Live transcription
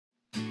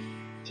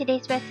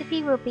Today's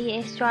recipe will be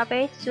a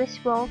strawberry Swiss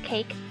roll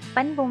cake,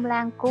 bánh bông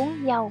lan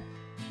cuốn dầu.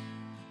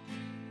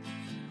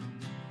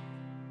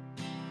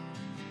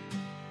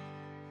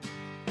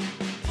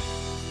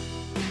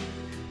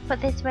 For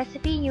this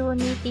recipe, you will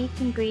need these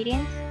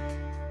ingredients.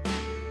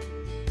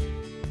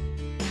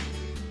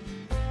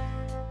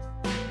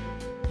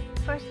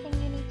 First thing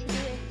you need to do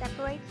is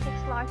separate 6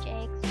 large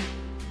eggs.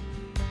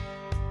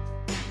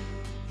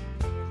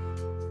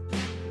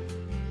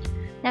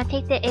 Now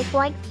take the egg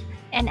whites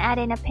and add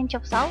in a pinch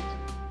of salt.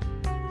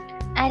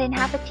 Add in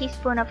half a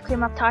teaspoon of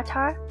cream of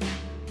tartar.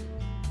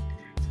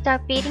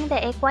 Start beating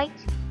the egg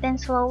whites, then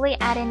slowly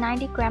add in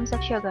 90 grams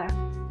of sugar.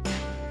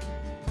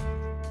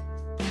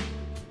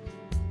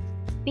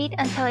 Beat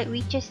until it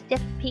reaches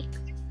stiff peaks,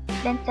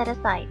 then set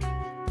aside.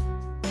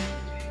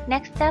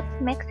 Next step,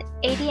 mix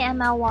 80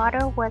 ml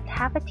water with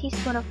half a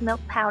teaspoon of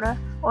milk powder,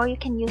 or you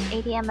can use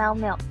 80 ml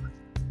milk.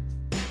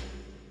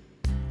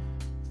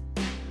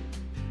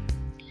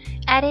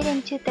 Add it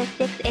into the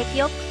 6 egg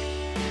yolks.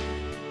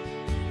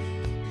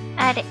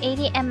 Add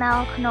 80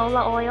 ml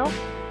canola oil.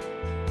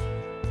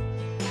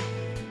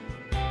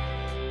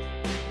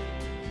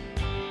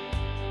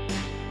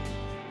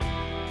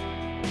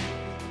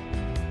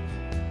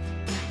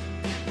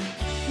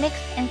 Mix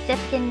and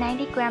sift in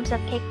 90 grams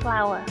of cake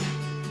flour.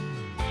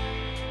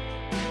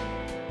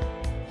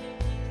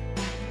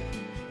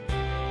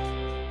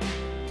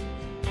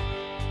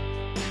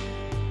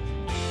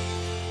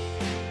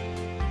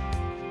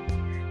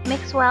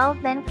 Mix well,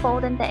 then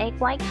fold in the egg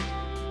whites.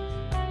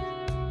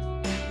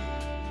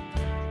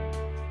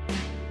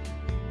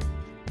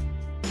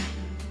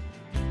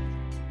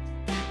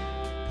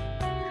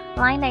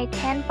 Line a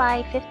 10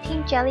 by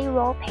 15 jelly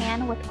roll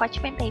pan with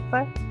parchment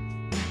paper.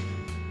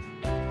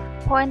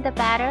 Pour in the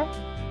batter.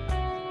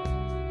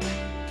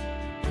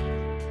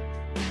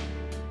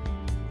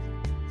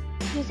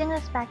 Using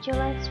a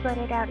spatula, spread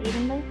it out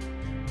evenly.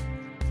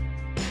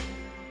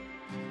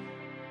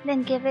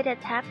 Then give it a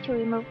tap to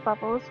remove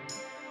bubbles.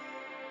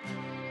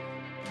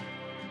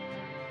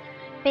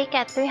 Bake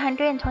at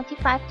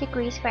 325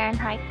 degrees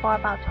Fahrenheit for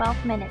about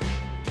 12 minutes.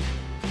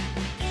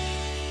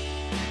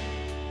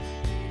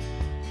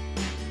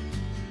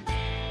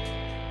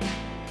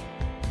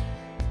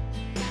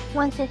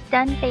 Once it's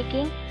done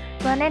baking,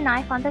 run a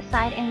knife on the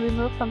side and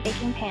remove from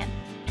baking pan.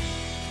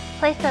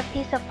 Place a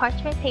piece of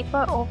parchment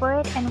paper over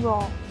it and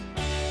roll.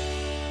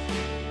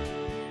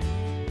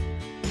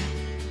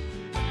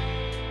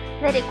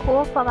 Let it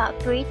cool for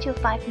about 3 to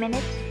 5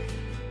 minutes.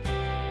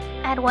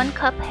 Add 1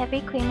 cup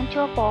heavy cream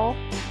into a bowl.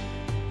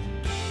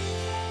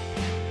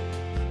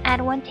 Add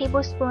 1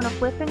 tablespoon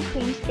of whipping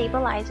cream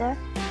stabilizer.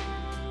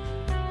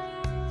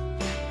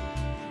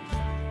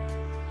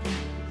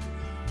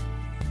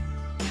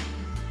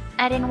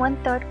 Add in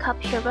 1/3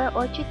 cup sugar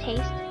or to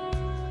taste.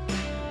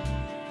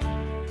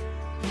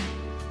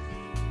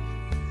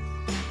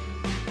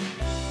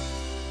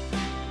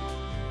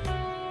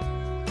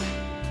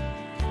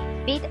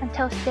 Beat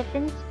until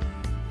stiffens.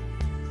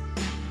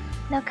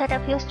 Now cut a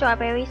few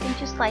strawberries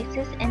into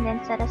slices and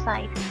then set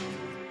aside.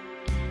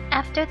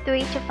 After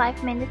 3 to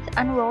 5 minutes,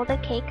 unroll the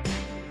cake.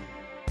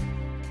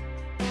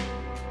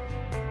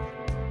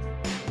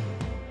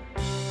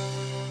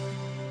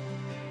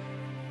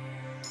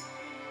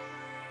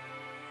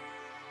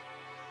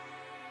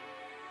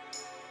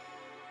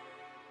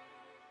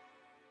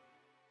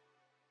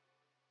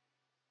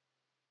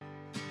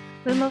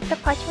 Remove the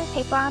parchment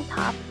paper on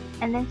top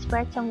and then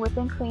spread some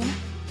whipping cream.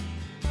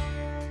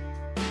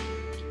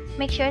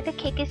 Make sure the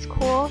cake is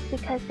cool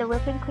because the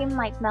whipping cream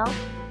might melt.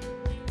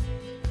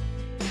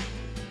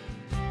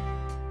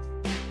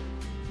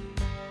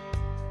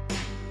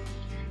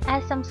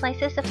 Add some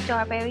slices of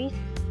strawberries.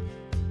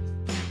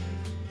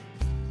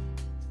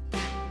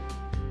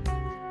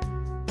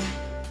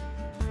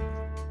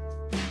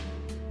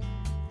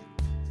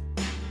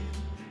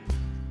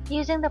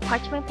 Using the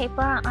parchment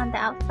paper on the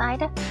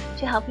outside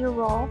to help you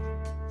roll.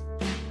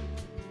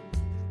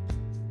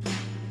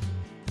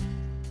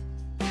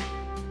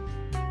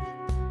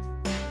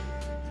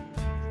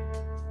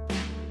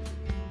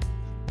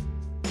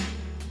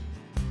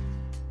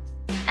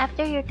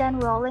 After you're done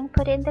rolling,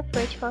 put it in the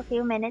fridge for a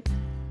few minutes.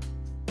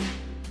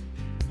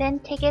 Then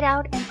take it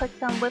out and put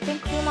some whipping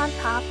cream on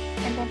top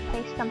and then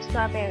place some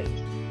strawberries.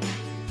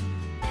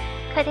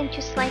 Cut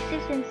into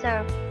slices and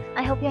serve.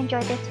 I hope you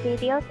enjoyed this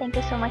video. Thank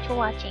you so much for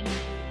watching.